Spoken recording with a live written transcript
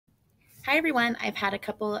Hi everyone, I've had a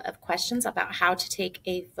couple of questions about how to take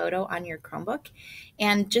a photo on your Chromebook.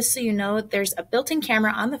 And just so you know, there's a built-in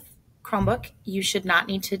camera on the Chromebook. You should not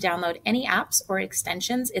need to download any apps or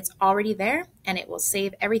extensions. It's already there and it will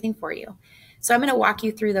save everything for you. So I'm going to walk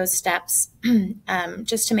you through those steps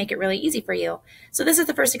just to make it really easy for you. So this is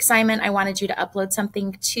the first assignment. I wanted you to upload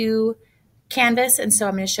something to Canvas, and so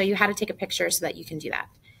I'm going to show you how to take a picture so that you can do that.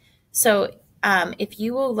 So if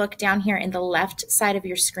you will look down here in the left side of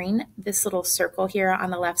your screen, this little circle here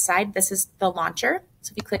on the left side, this is the launcher.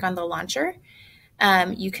 So if you click on the launcher,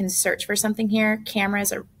 you can search for something here.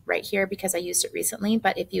 Cameras are right here because I used it recently.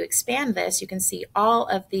 But if you expand this, you can see all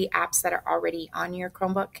of the apps that are already on your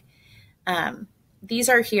Chromebook. These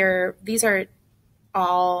are here. These are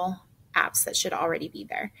all apps that should already be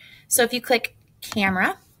there. So if you click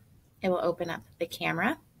camera, it will open up the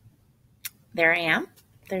camera. There I am.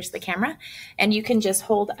 There's the camera. And you can just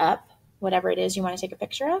hold up whatever it is you want to take a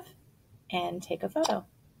picture of and take a photo.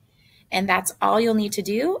 And that's all you'll need to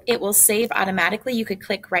do. It will save automatically. You could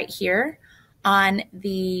click right here on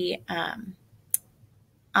the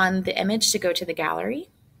image to go to the gallery.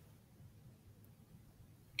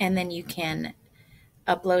 And then you can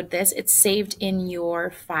upload this. It's saved in your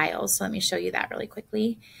files. So let me show you that really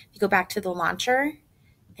quickly. If you go back to the launcher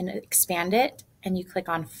and expand it and you click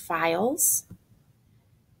on files,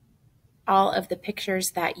 all of the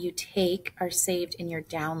pictures that you take are saved in your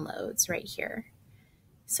downloads right here.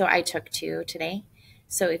 So I took 2 today.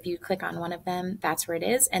 So if you click on one of them, that's where it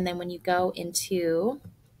is. And then when you go into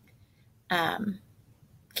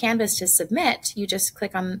Canvas to submit, you just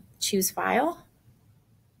click on choose file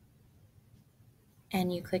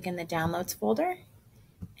and you click in the downloads folder,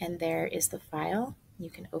 and there is the file. You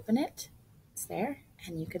can open it. It's there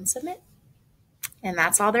and you can submit. And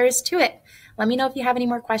that's all there is to it. Let me know if you have any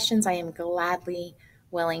more questions. I am gladly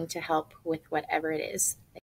willing to help with whatever it is.